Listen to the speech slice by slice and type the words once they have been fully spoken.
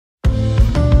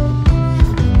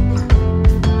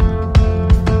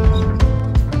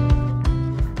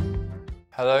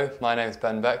Hello, my name is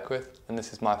Ben Beckwith and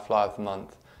this is my fly of the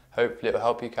month. Hopefully it will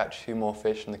help you catch a few more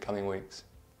fish in the coming weeks.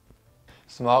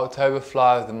 So my October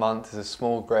fly of the month is a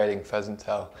small Grayling Pheasant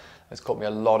Tail. It's caught me a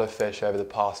lot of fish over the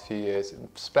past few years,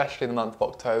 especially in the month of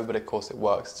October, but of course it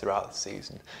works throughout the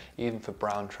season, even for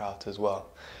brown trout as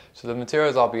well. So the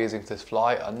materials I'll be using for this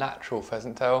fly are natural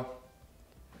pheasant tail,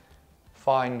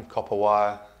 fine copper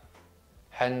wire,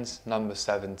 Hens number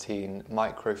 17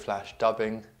 micro flash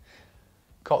dubbing,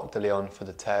 Coq de Leon for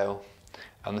the tail,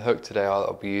 and the hook today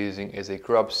I'll be using is a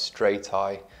Grub straight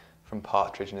eye from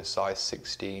Partridge in a size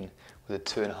 16 with a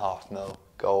 2.5mm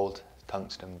gold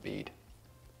tungsten bead.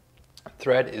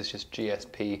 Thread is just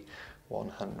GSP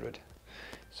 100.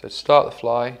 So to start the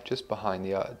fly, just behind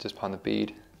the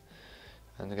bead,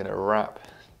 and we're going to wrap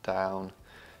down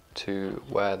to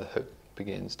where the hook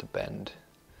begins to bend.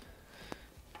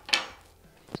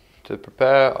 To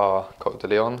prepare our Coq de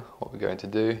Leon, what we're going to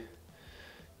do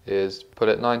is put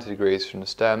it 90 degrees from the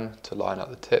stem to line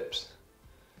up the tips,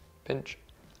 pinch,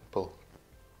 pull.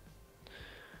 You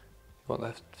want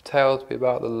the tail to be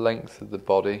about the length of the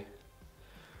body,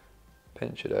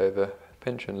 pinch it over,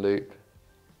 pinch and loop,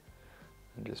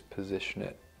 and just position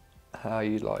it how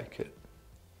you like it,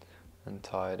 and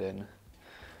tie it in.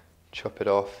 Chop it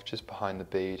off just behind the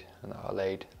bead, and that'll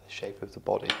aid the shape of the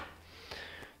body.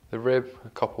 The rib, a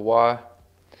copper wire,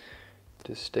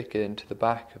 just stick it into the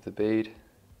back of the bead,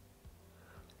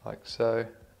 like so,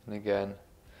 and again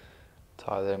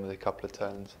tie that in with a couple of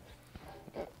turns.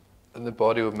 And the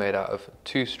body will be made out of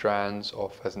 2 strands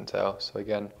of pheasant tail, so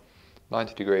again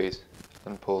 90 degrees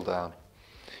and pull down.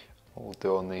 What we'll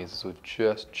do on these is we'll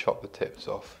just chop the tips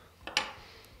off,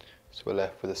 so we're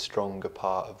left with a stronger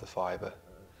part of the fibre.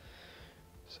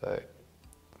 So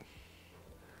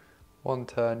one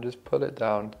turn, just pull it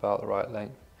down to about the right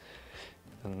length,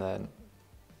 and then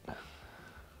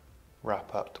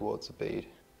wrap up towards the bead.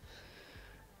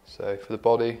 So for the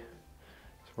body,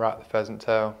 wrap the pheasant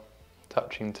tail,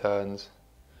 touching turns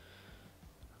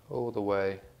all the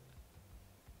way.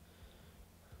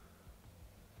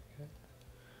 Okay.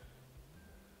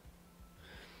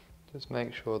 Just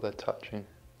make sure they're touching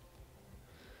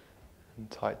and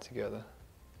tight together.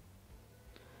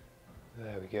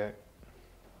 There we go.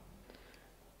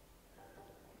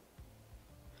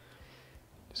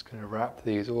 Just going to wrap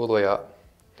these all the way up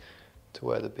to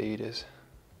where the bead is.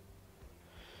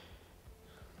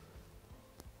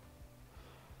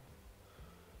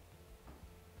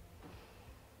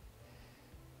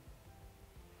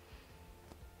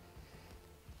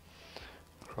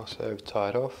 Cross over, tie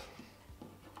it off,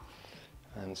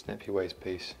 and snip your waist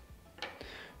piece.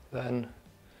 Then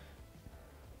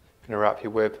you're going to wrap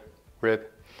your rib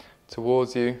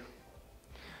towards you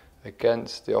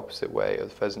against the opposite way of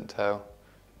the pheasant tail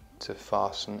to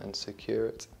fasten and secure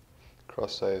it.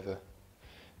 Cross over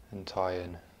and tie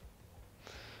in,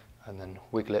 and then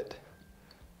wiggle it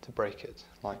to break it,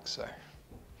 like so.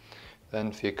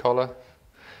 Then for your collar,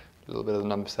 a little bit of the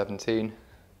number 17,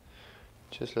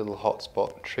 just a little hot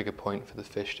spot, trigger point for the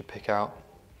fish to pick out.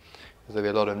 There'll be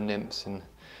a lot of nymphs and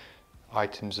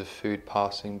items of food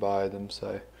passing by them,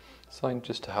 so something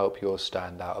just to help yours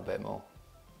stand out a bit more.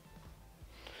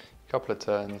 A couple of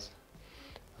turns,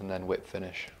 and then whip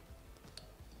finish.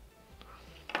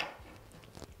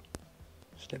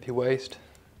 Snip your waist,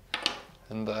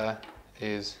 and there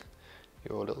is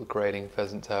your little Grayling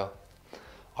pheasant tail.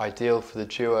 Ideal for the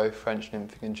duo French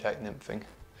nymphing and Czech nymphing.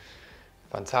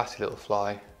 Fantastic little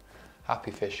fly,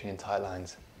 happy fishing in tight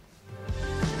lines.